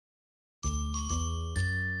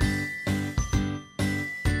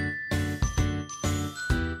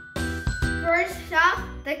first stop,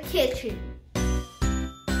 the kitchen.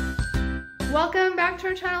 Welcome back to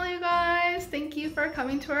our channel, you guys. Thank you for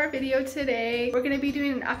coming to our video today. We're going to be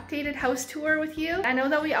doing an updated house tour with you. I know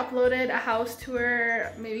that we uploaded a house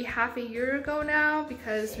tour maybe half a year ago now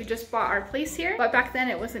because we just bought our place here, but back then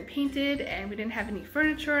it wasn't painted and we didn't have any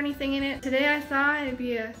furniture or anything in it. Today I thought it'd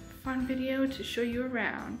be a fun video to show you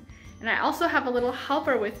around. And I also have a little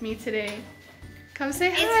helper with me today. Come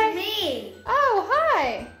say hi. It's me. Oh,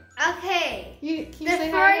 hi. Okay. Can you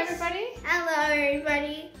say hi, everybody? Hello,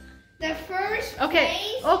 everybody. The first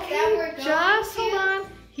place that we're going just to, hold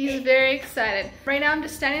on. He's very excited. Right now I'm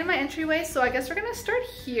just standing in my entryway, so I guess we're gonna start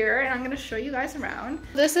here and I'm gonna show you guys around.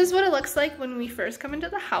 This is what it looks like when we first come into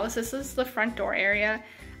the house. This is the front door area.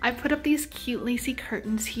 I put up these cute lacy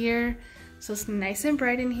curtains here, so it's nice and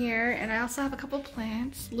bright in here. And I also have a couple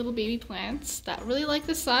plants, little baby plants that really like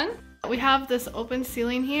the sun. We have this open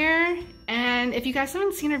ceiling here, and if you guys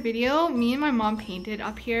haven't seen our video, me and my mom painted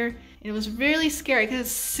up here. It was really scary because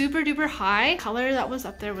it's super duper high. The color that was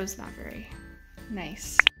up there was not very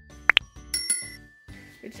nice.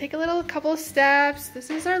 We take a couple of steps. This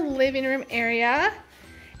is our living room area.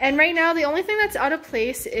 And right now the only thing that's out of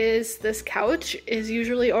place is this couch is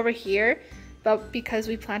usually over here, but because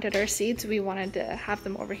we planted our seeds, we wanted to have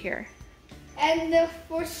them over here. And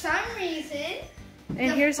for some reason,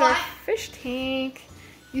 and here's our fish tank.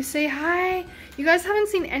 You say hi. You guys haven't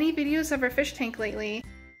seen any videos of our fish tank lately.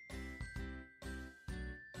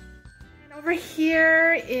 Over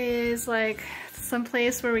here is like some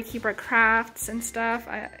place where we keep our crafts and stuff.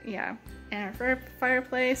 Yeah, and our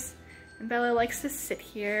fireplace. And Bella likes to sit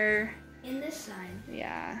here. In the sun.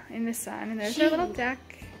 Yeah, in the sun. And there's our little deck.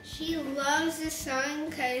 She loves the sun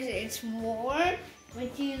because it's warm. When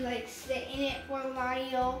you like sit in it for a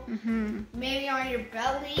while, maybe on your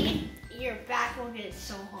belly, your back will get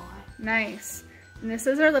so hot. Nice. And this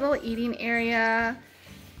is our little eating area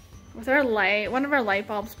with our light. One of our light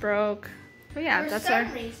bulbs broke. But yeah, that's our...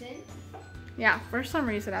 For some reason. Yeah, for some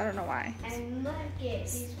reason. I don't know why. And look at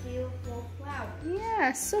these beautiful flowers.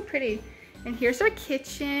 Yeah, so pretty. And here's our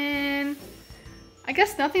kitchen. I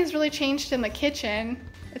guess nothing's really changed in the kitchen.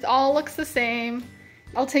 It all looks the same.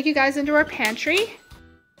 I'll take you guys into our pantry.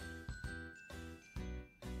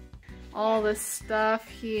 All this stuff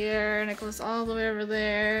here, and it goes all the way over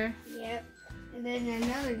there. Yep. And then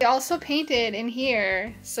another... We also painted in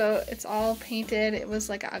here, so it's all painted. It was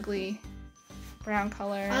like an ugly brown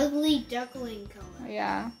color. Ugly duckling color.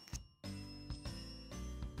 Yeah.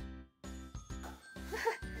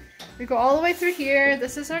 We go all the way through here.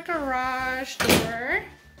 This is our garage door.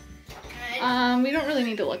 We don't really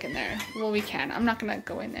need to look in there. Well, we can. I'm not gonna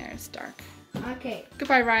go in there. It's dark. Okay.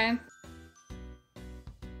 Goodbye, Ryan.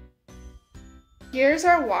 Here's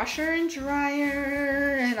our washer and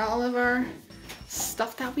dryer and all of our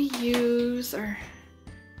stuff that we use. Our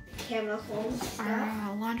chemicals,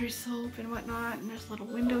 our laundry soap and whatnot. And there's a little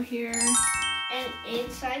window here. And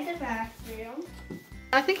inside the bathroom.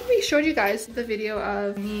 I think we showed you guys the video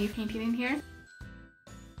of me painting in here.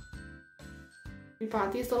 We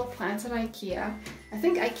bought these little plants at IKEA. I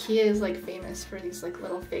think IKEA is like famous for these like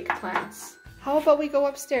little fake plants. How about we go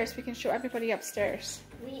upstairs? We can show everybody upstairs.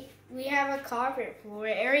 We have a carpet floor.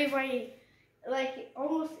 Everybody, like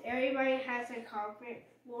almost everybody has a carpet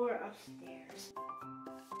floor upstairs.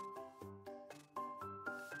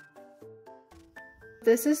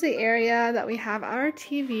 This is the area that we have our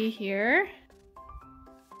TV here.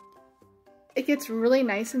 It gets really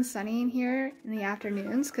nice and sunny in here in the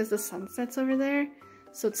afternoons because the sun sets over there.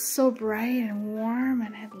 So it's so bright and warm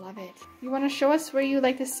and I love it. You want to show us where you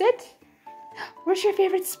like to sit? Where's your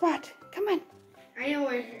favorite spot? Come on. I know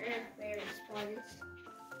where her favorite spot is.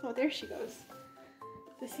 Oh, there she goes.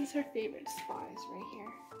 This is her favorite spot, is right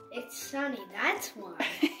here. It's sunny, that's why.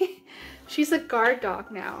 She's a guard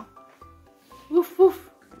dog now. Woof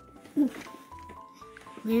woof.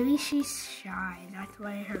 Maybe she's shy, that's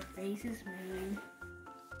why her face is moving.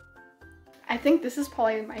 I think this is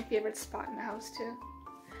probably my favorite spot in the house too.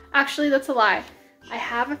 Actually, that's a lie. I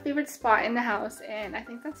have a favorite spot in the house and I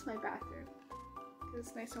think that's my bathroom.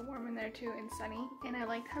 It's nice and warm in there too and sunny, and I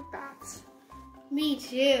like to have baths. Me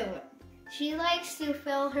too. She likes to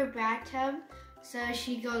fill her bathtub, so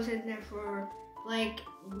she goes in there for like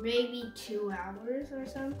maybe 2 hours or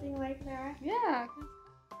something like that. Yeah.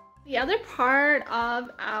 The other part of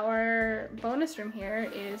our bonus room here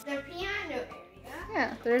is the piano area.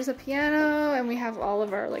 Yeah, there's a piano and we have all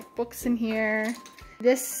of our like books in here.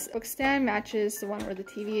 This book stand matches the one where the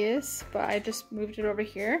TV is, but I just moved it over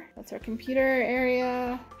here. That's our computer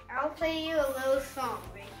area. I'll play you a little song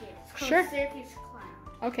right here. It's called Sure. Circus Clown.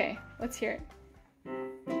 Okay, let's hear it.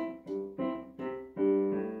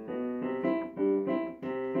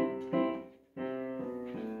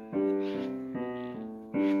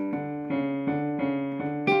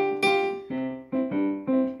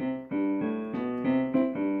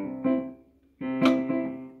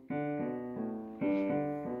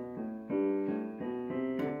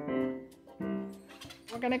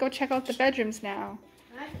 gonna go check out the bedrooms now.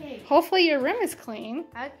 Okay. Hopefully your room is clean.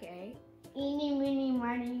 Okay. Eeny, meeny,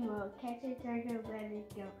 miny, moe. Catch a turtle, let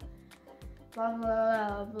it go. Blah,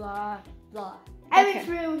 blah, blah, blah. Evan's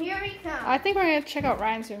room, here we come. I think we're gonna check out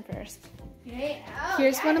Ryan's room first. Okay. Oh,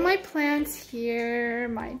 Here's one of my plants here.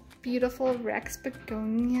 My beautiful Rex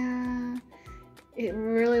begonia. It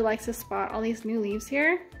really likes to spot all these new leaves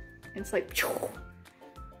here. It's like,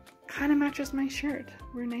 kind of matches my shirt.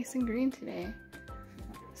 We're nice and green today.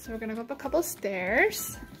 So we're gonna go up a couple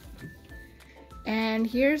stairs. And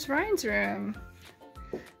here's Ryan's room.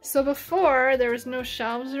 So before, there was no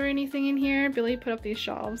shelves or anything in here. Billy put up these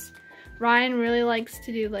shelves. Ryan really likes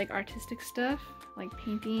to do like artistic stuff, like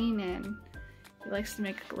painting, and he likes to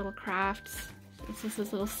make little crafts. This is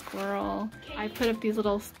his little squirrel. I put up these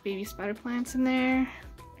little baby spider plants in there.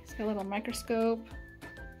 He's got a little microscope.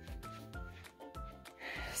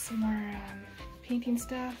 Some more painting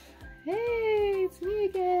stuff. Hey, it's me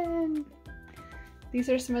again. These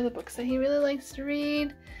are some of the books that he really likes to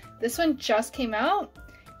read. This one just came out,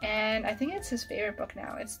 and I think it's his favorite book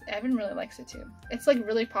now. Evan really likes it too. It's like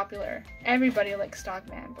really popular. Everybody likes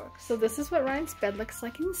Dogman books. So this is what Ryan's bed looks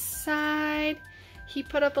like inside. He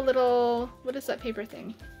put up a little, what is that paper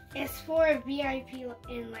thing? It's for VIP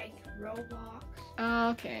in like Roblox. Oh,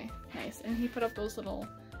 okay, nice. And he put up those little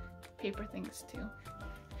paper things too.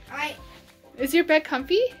 Is your bed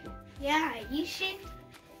comfy? Yeah, you should.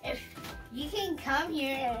 If you can come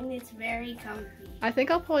here and it's very comfy. I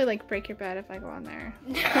think I'll probably like break your bed if I go on there.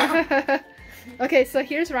 No. Okay, so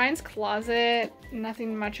here's Ryan's closet.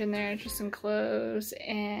 Nothing much in there, just some clothes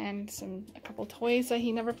and a couple toys that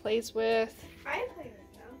he never plays with. I play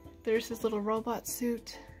with them. There's this little robot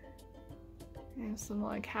suit and some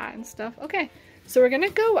like hat and stuff. Okay, so we're gonna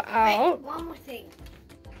go out. Wait, one more thing.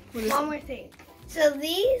 One more thing. So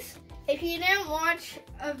these, if you didn't watch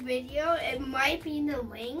a video, it might be in the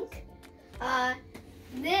link.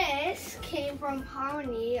 This came from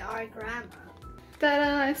Harmony, our grandma.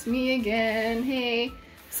 Ta-da, it's me again. Hey.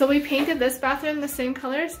 So we painted this bathroom the same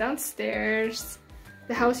color as downstairs.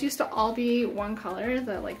 The house used to all be one color,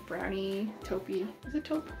 the like brownie taupey. Is it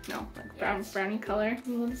taupe? No, like brownie color.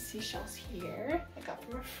 Little seashells here I got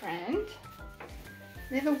from a friend.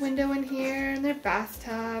 They have a window in here and their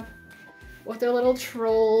bathtub with their little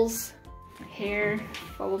trolls hair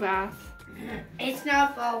bubble bath. It's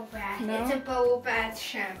not bubble bath. No? It's a bubble bath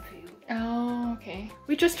shampoo. Oh, okay.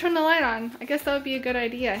 We just turned the light on. I guess that would be a good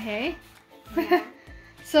idea, hey? Yeah.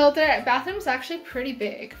 So their bathroom's actually pretty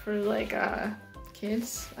big for like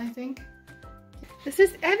kids, I think. This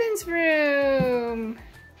is Evan's room.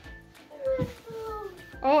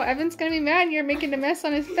 Oh, Evan's gonna be mad you're making a mess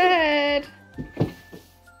on his bed.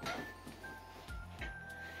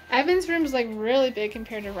 Evan's room's like really big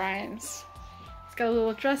compared to Ryan's. He's got a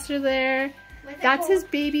little dresser there. That's his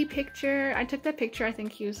baby picture. I took that picture, I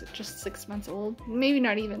think he was just 6 months old. Maybe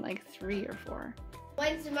not even, like 3 or 4.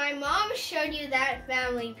 Once my mom showed you that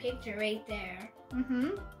family picture right there.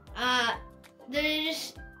 Mm-hmm.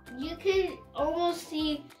 You could almost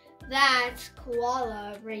see that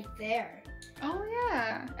koala right there. Oh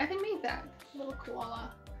yeah, Evan made that little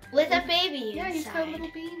koala. With a baby Yeah, inside. he's got a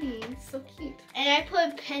little baby. It's so cute. And I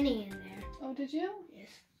put Penny in there. Oh, did you? Yes.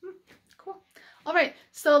 Cool. All right,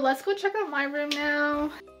 so let's go check out my room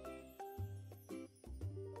now.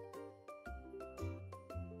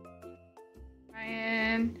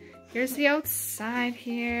 And here's the outside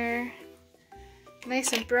here.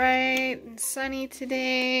 Nice and bright and sunny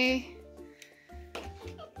today.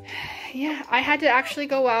 Yeah, I had to actually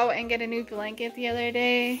go out and get a new blanket the other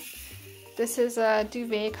day. This is a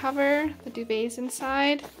duvet cover. The duvet's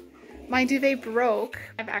inside. My duvet broke.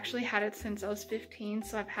 I've actually had it since I was 15,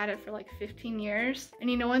 so I've had it for like 15 years. And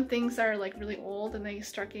you know when things are like really old and they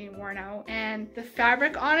start getting worn out, and the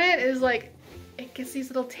fabric on it is like, it gets these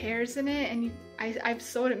little tears in it, and I've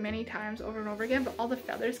sewed it many times over and over again, but all the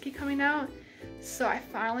feathers keep coming out. So I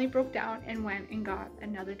finally broke down and went and got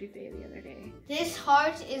another duvet the other day. This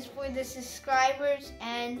heart is for the subscribers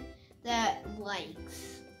and the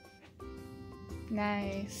likes.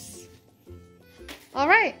 Nice. All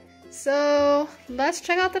right, so let's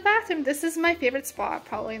check out the bathroom. This is my favorite spot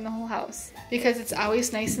probably in the whole house because it's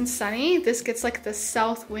always nice and sunny. This gets like the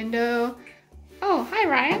south window. Oh, hi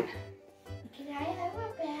Ryan. Can I have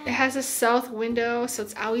a bath? It has a south window, so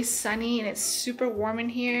it's always sunny and it's super warm in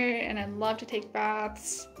here, and I love to take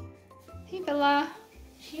baths. Hey Bella.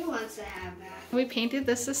 She wants to have that. We painted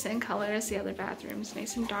this the same color as the other bathrooms,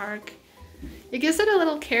 nice and dark. It gives it a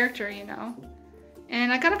little character, you know.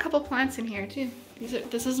 And I got a couple plants in here too.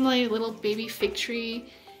 This is my little baby fig tree,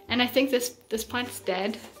 and I think this plant's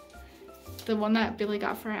dead. The one that Billy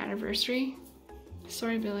got for our anniversary.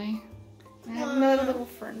 Sorry, Billy. I have another little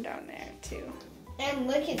fern down there too. And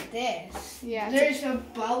look at this. Yeah. There's some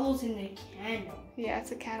bubbles in the candle. Yeah,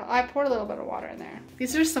 it's a candle. I poured a little bit of water in there.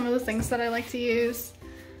 These are some of the things that I like to use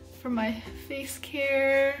for my face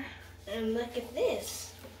care. And look at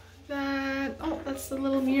this. Oh, that's the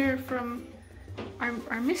little mirror from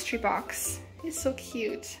our mystery box. It's so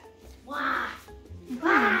cute. Wow.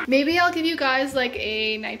 Wow. Maybe I'll give you guys like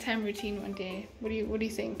a nighttime routine one day. What do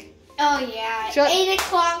you think? Oh yeah, 8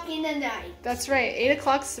 o'clock in the night. That's right. 8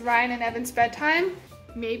 o'clock's Ryan and Evan's bedtime.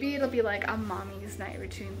 Maybe it'll be like a mommy's night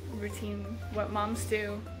routine. What moms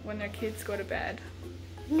do when their kids go to bed.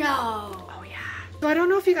 No. Oh yeah. So I don't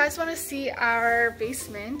know if you guys want to see our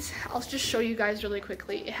basement. I'll just show you guys really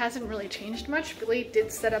quickly. It hasn't really changed much. Billy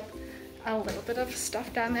did set up a little bit of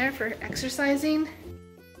stuff down there for exercising.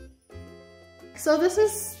 So this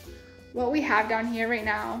is what we have down here right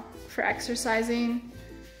now for exercising.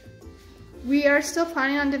 We are still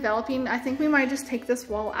planning on developing. I think we might just take this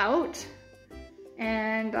wall out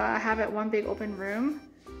and have it one big open room.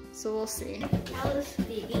 So we'll see.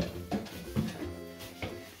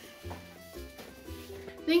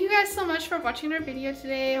 Thank you guys so much for watching our video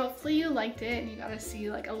today. Hopefully you liked it and you got to see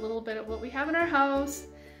like a little bit of what we have in our house.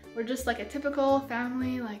 We're just like a typical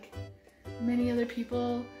family like many other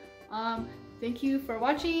people. Thank you for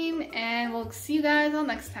watching and we'll see you guys all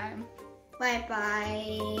next time. Bye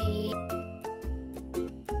bye.